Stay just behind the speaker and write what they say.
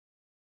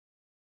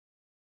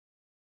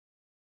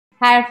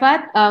Hi,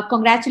 Arfaat.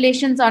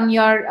 Congratulations on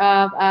your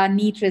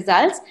NEET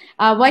results.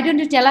 Why don't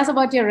you tell us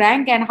about your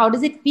rank and how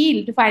does it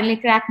feel to finally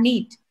crack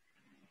NEET?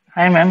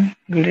 Hi, ma'am.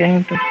 Good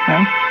evening,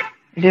 ma'am.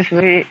 It is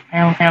I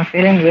am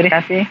feeling very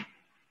happy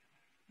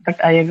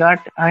that I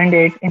got earned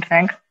 18th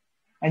rank.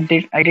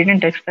 I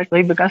didn't expect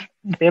why because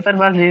the paper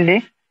was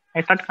easy.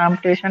 I thought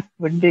competition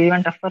would be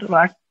even tougher.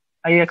 What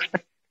I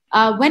expect.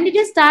 When did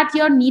you start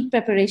your NEET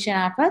preparation,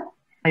 Arfaat?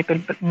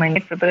 My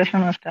NEET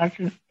preparation was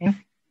started in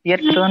year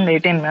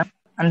 2018, ma'am,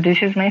 and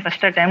this is my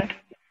first attempt.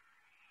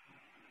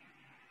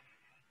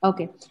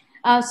 Okay.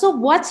 So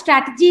what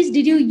strategies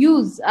did you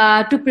use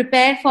to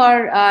prepare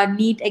for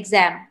NEET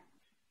exam?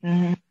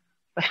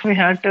 First, we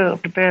had to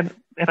prepare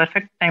a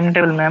perfect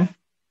timetable, ma'am,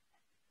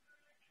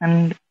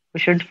 and we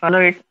should follow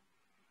it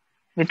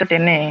without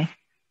any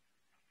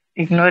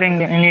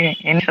ignoring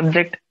any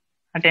subject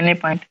at any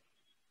point.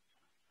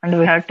 And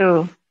we have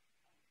to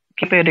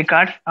keep a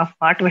record of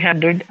what we have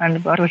did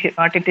and what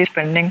it is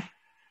pending,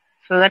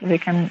 so that we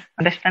can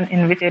understand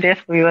in which areas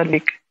we were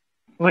weak.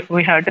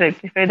 We have to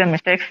rectify the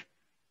mistakes.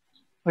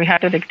 We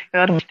have to rectify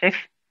our mistakes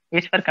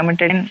which were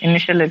committed in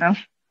initial exams,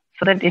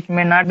 so that it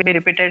may not be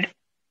repeated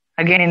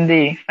again in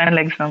the final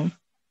exam.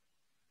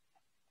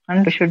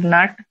 And we should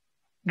not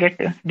get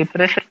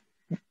depressed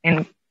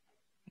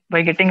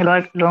by getting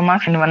low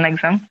marks in one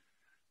exam.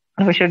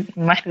 And we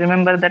must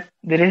remember that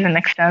there is a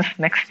next chance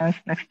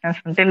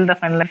until the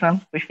final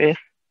exam we face.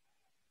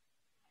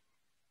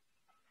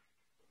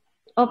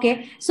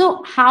 Okay,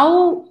 so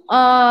how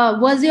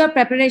was your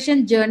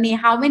preparation journey?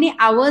 How many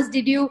hours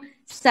did you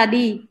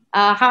study?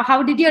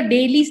 How did your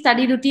daily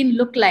study routine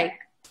look like?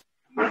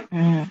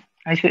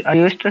 I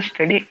used to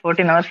study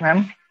 14 hours,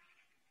 ma'am,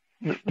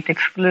 with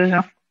exclusion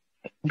of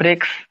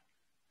breaks.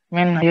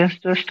 I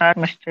used to start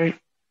my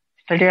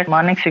study at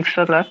morning 6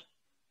 o'clock,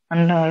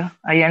 and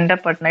I end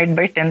up at night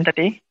by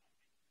 10:30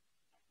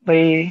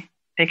 by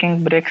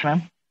taking breaks,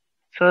 ma'am,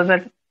 so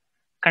that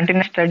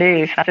continuous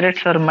study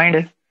saturates our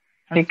mind.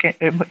 We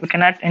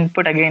cannot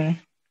input again.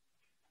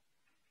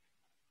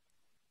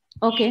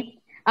 Okay.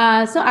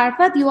 So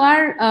Arfaat, you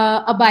are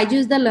a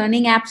BYJU'S the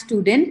Learning App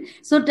student.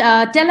 So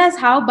tell us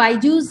how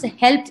BYJU'S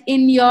helped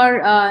in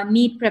your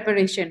NEET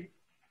preparation.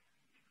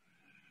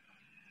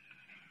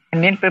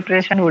 NEET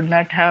preparation would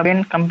not have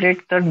been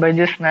complete without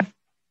BYJU'S, ma'am.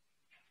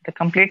 The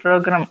complete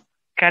program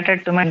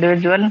catered to my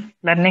individual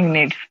learning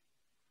needs.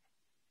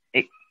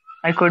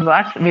 I could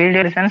watch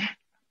video lessons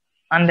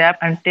on the app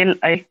until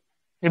I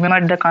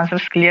remembered the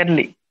concepts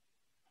clearly.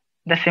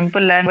 The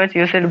simple language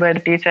used by the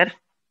teacher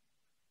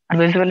and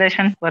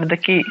visualization were the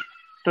key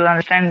to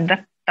understand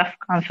the tough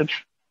concepts.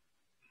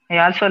 I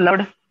also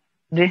loved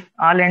the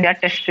All India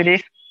Test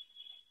Series,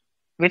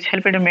 which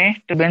helped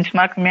me to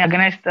benchmark me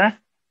against the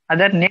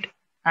other NEET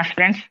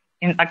aspirants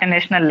at a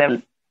national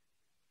level.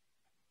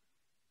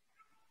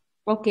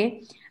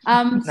 Okay.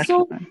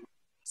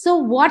 So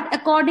what,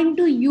 according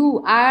to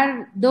you,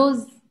 are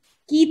those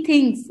key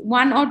things,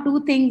 one or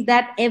two things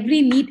that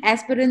every NEET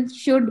aspirant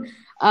should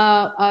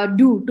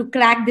do to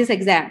crack this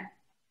exam?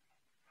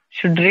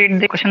 Should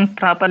read the question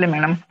properly,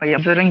 madam, by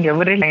observing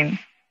every line.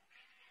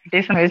 It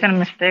is a major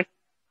mistake.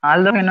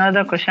 Although we know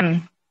the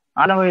question,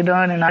 although we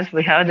don't know,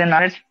 we have the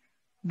knowledge,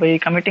 by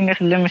committing a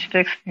silly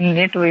mistakes in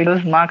NEET, we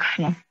lose marks.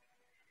 No?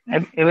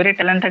 Every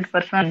talented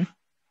person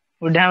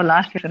would have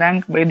lost his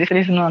rank by this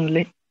reason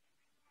only.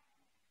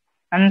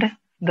 And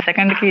the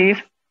second key is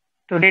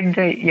to read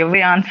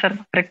every answer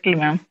correctly,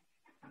 ma'am,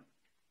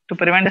 to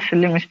prevent the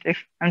silly mistakes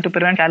and to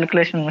prevent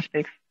calculation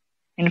mistakes.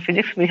 In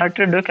physics, we have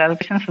to do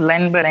calculations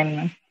line by line,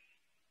 ma'am.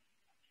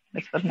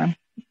 That's what, ma'am.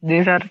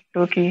 These are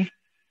two key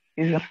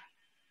reasons.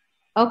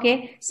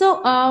 Okay.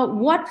 So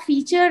what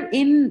feature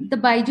in the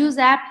BYJU'S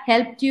app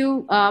helped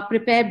you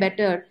prepare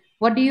better?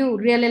 What do you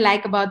really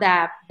like about the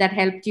app that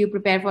helped you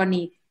prepare for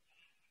NEET?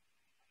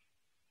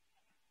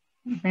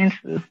 Means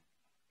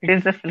it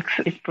is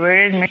it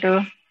provided me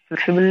to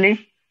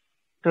flexibly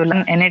to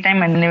learn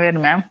anytime and anywhere,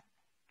 ma'am.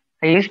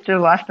 I used to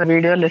watch the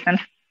video lessons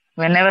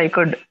whenever I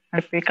could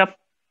and pick up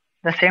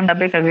the same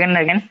topic again and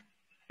again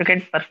to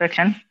get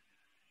perfection.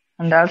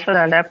 And also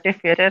the adaptive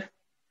feature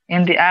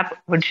in the app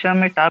would show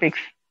me topics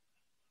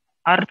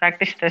or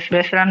practice tests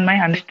based on my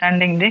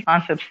understanding the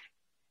concepts.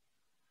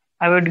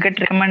 I would get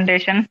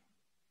recommendation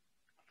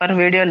for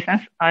video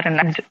lessons or an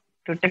nudge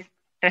to take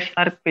tests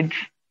or quiz.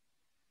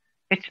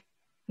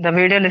 The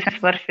video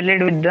lessons were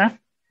filled with the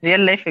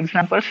real life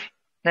examples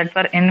that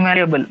were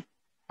invaluable.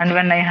 And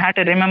when I had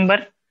to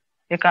remember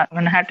the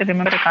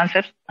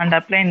concepts and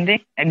apply in the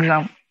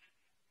exam.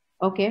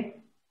 Okay.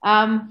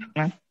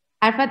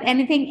 Arfaat,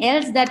 anything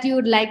else that you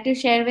would like to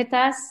share with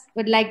us?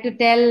 Would like to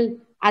tell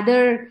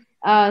other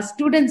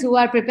students who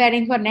are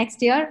preparing for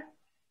next year?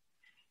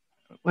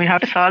 We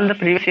have to solve the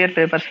previous year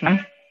papers,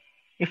 ma'am.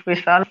 If we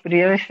solve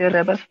previous year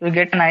papers, we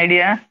get an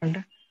idea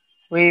and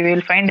we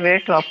will find a way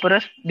to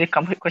approach the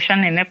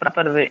question in a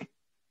proper way.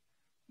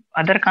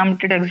 Other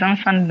competitive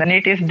exams and the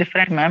NEET is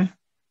different, ma'am.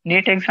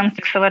 NEET exam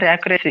checks our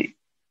accuracy,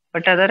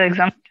 but other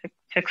exams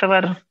checks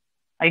our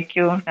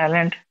IQ,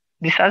 talent.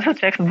 This also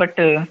checks, but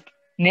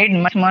need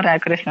much more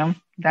accuracy, ma'am.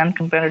 than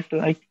compared to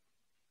IT.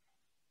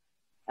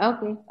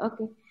 Okay,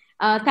 okay.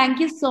 Thank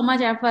you so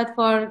much, Arfaat,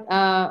 for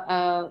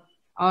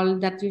all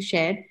that you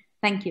shared.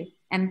 Thank you.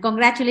 And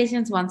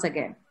congratulations once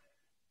again.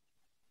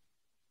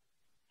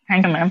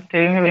 Thank you, ma'am.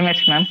 Thank you very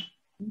much, ma'am.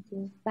 Thank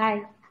you.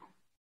 Bye.